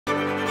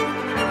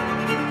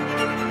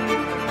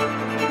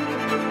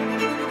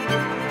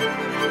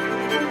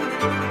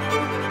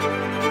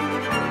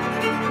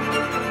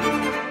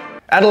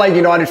Adelaide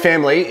United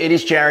family, it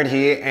is Jarrod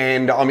here,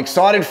 and I'm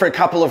excited for a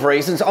couple of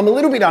reasons. I'm a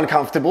little bit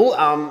uncomfortable,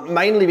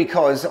 mainly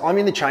because I'm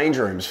in the change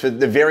rooms for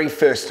the very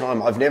first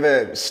time. I've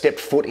never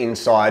stepped foot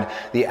inside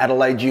the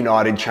Adelaide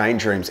United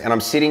change rooms, and I'm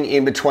sitting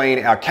in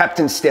between our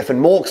captain Stefan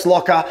Mork's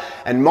locker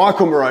and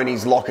Michael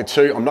Moroney's locker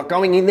too. I'm not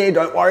going in there,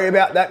 don't worry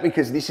about that,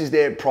 because this is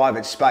their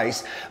private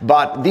space,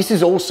 but this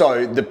is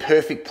also the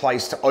perfect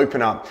place to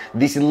open up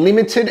this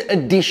limited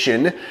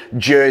edition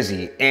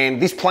jersey. And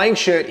this playing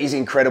shirt is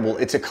incredible.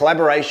 It's a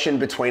collaboration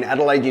between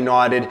Adelaide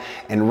United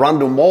and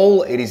Rundle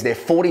Mall. It is their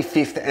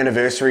 45th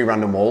anniversary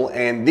Rundle Mall,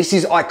 and this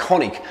is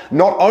iconic.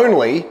 Not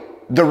only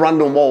the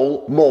Rundle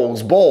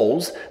Mall's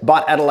balls,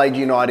 but Adelaide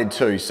United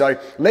too. So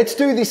let's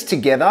do this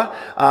together.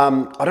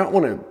 I don't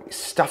want to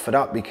stuff it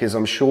up because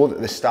I'm sure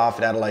that the staff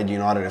at Adelaide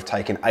United have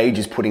taken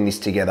ages putting this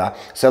together.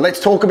 So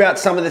let's talk about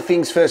some of the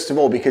things first of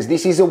all, because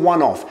this is a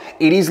one-off.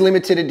 It is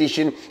limited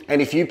edition,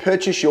 and if you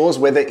purchase yours,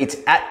 whether it's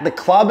at the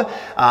club,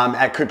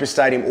 at Cooper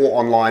Stadium or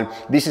online,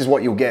 this is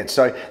what you'll get.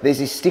 So there's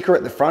this sticker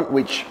at the front,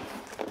 which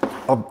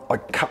I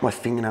cut my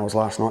fingernails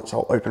last night, so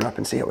I'll open it up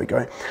and see how we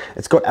go.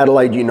 It's got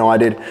Adelaide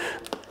United,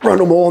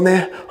 Rundle Mall on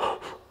there.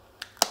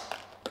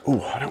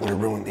 Oh, I don't want to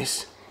ruin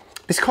this.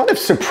 This kind of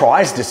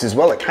surprised us as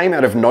well. It came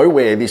out of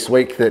nowhere this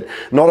week that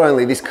not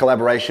only this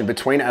collaboration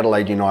between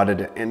Adelaide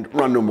United and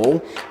Rundle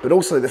Mall, but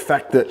also the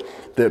fact that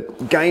the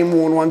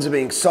game-worn ones are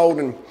being sold.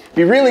 And it'd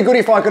be really good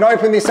if I could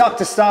open this up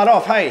to start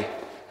off. Hey,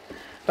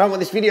 don't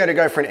want this video to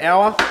go for an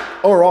hour.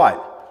 All right.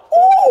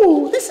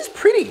 Oh, this is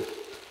pretty.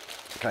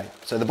 Okay,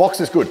 so the box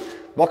is good.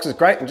 The box is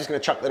great. I'm just going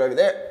to chuck that over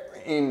there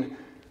in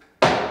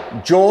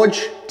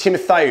George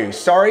Timotheou.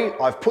 Sorry,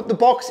 I've put the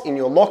box in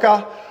your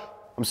locker.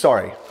 I'm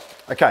sorry.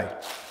 Okay,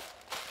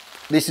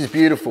 this is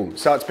beautiful.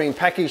 So it's been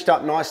packaged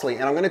up nicely,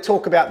 and I'm going to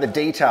talk about the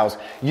details.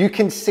 You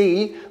can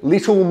see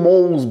Little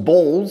Mall's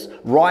balls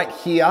right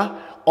here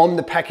on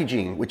the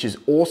packaging, which is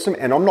awesome.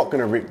 And I'm not going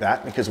to rip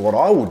that, because what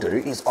I will do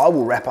is I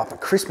will wrap up a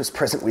Christmas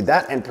present with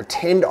that and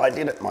pretend I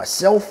did it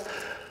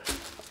myself.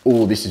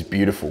 Oh, this is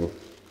beautiful.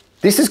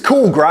 This is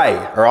cool grey,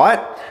 all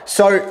right?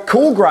 So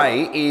cool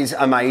grey is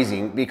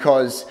amazing,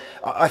 because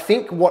I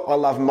think what I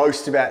love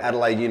most about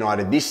Adelaide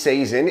United this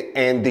season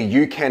and the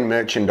UCAN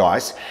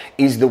merchandise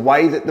is the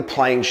way that the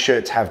playing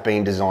shirts have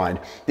been designed.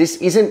 This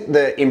isn't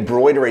the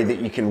embroidery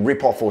that you can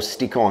rip off or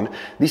stick on.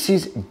 This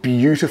is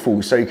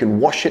beautiful, so you can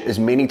wash it as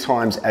many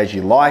times as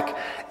you like.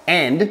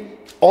 And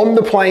on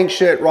the playing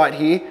shirt right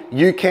here,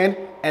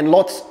 UCAN and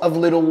lots of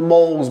Little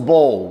Mall's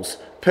balls.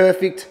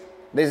 Perfect.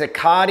 There's a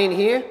card in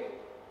here,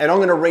 and I'm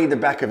going to read the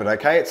back of it,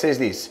 okay? It says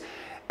this: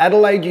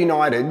 Adelaide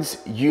United's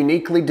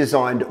uniquely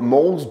designed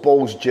Mall's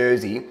Balls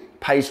jersey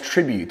pays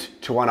tribute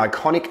to an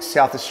iconic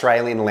South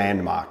Australian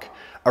landmark.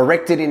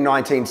 Erected in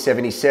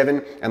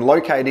 1977 and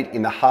located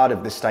in the heart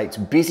of the state's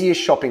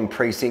busiest shopping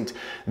precinct,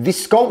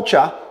 this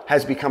sculpture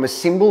has become a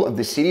symbol of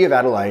the city of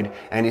Adelaide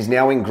and is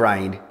now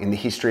ingrained in the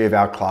history of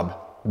our club.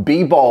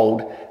 Be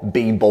bold,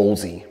 be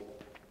ballsy.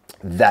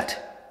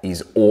 That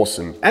is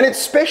awesome. And it's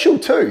special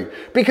too,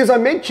 because I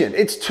mentioned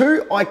it's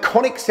two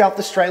iconic South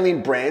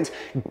Australian brands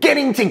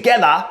getting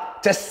together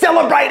to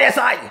celebrate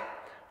SA.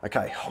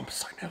 Okay, I'm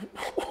so nervous.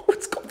 Oh,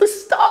 it's got the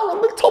star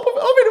on the top of it.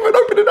 I haven't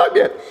even opened it up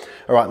yet.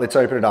 All right, let's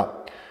open it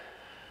up.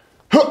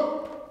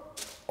 Oh.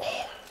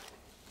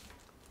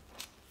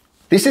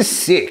 This is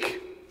sick.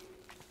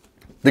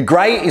 The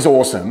grey is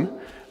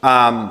awesome.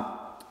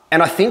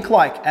 And I think,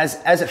 like,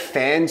 as a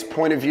fan's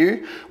point of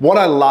view, what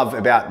I love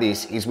about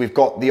this is we've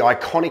got the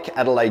iconic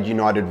Adelaide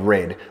United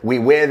red. We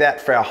wear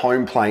that for our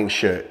home playing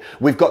shirt.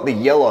 We've got the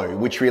yellow,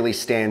 which really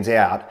stands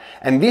out.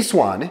 And this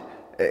one,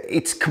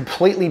 it's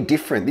completely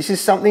different. This is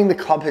something the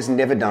club has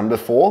never done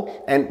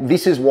before. And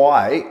this is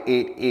why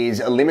it is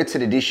a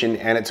limited edition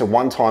and it's a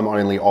one-time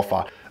only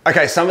offer.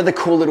 Okay, some of the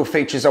cool little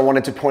features I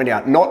wanted to point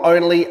out. Not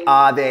only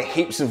are there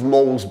heaps of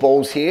Mall's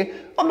balls here,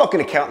 I'm not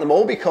going to count them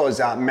all because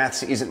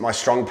maths isn't my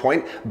strong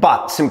point,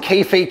 but some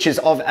key features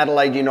of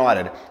Adelaide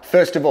United.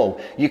 First of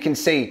all, you can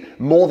see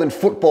More Than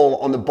Football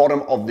on the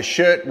bottom of the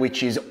shirt,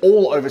 which is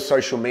all over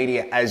social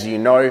media, as you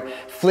know.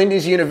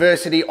 Flinders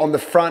University on the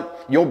front.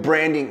 Your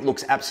branding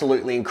looks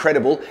absolutely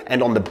incredible.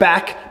 And on the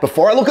back,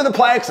 before I look at the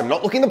player, because I'm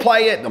not looking at the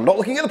player yet, I'm not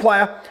looking at the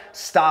player,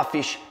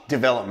 Starfish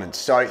Development.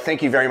 So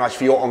thank you very much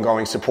for your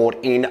ongoing support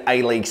in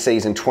A-League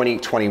season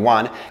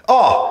 2021.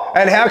 Oh,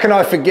 and how can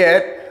I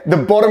forget the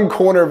bottom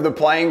corner of the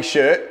playing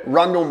shirt,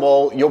 Rundle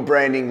Mall, your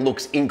branding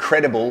looks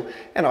incredible.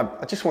 And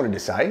I just wanted to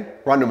say,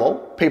 Rundle Mall,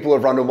 people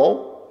of Rundle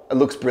Mall, it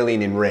looks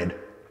brilliant in red.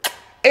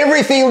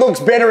 Everything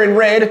looks better in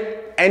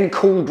red, and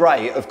cool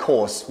grey, of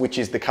course, which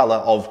is the colour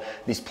of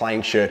this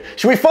playing shirt.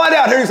 Should we find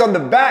out who's on the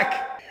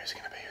back? Who's it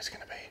gonna be, who's it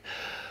gonna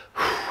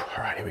be?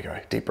 All right, here we go,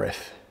 deep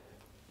breath.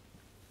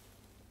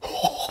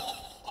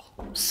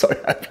 I'm so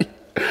happy.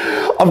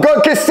 I've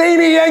got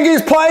Cassini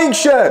Yangi's playing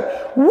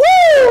shirt,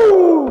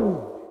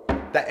 woo!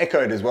 That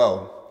echoed as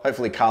well.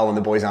 Hopefully Carl and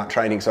the boys aren't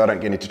training so I don't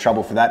get into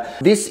trouble for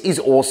that. This is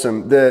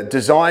awesome. The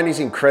design is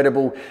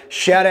incredible.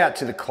 Shout out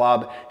to the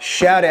club,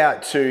 shout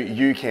out to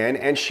UCAN,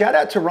 and shout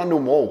out to Rundle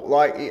Mall.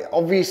 Like,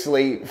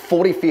 obviously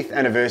 45th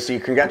anniversary,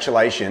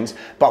 congratulations,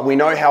 but we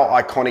know how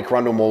iconic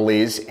Rundle Mall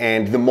is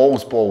and the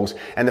mall's balls,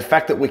 and the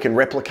fact that we can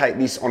replicate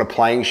this on a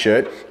playing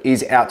shirt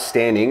is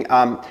outstanding.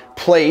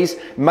 Please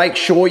make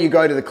sure you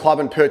go to the club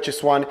and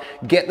purchase one,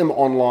 get them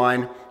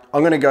online.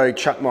 I'm gonna go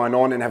chuck mine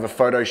on and have a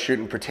photo shoot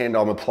and pretend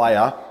I'm a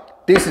player.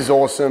 This is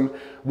awesome.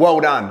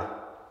 Well done.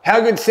 How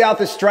good, South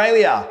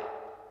Australia?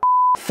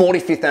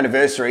 45th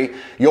anniversary.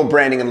 Your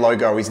branding and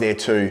logo is there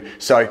too.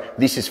 So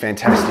this is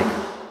fantastic.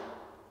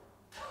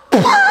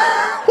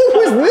 What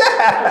was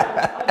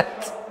that?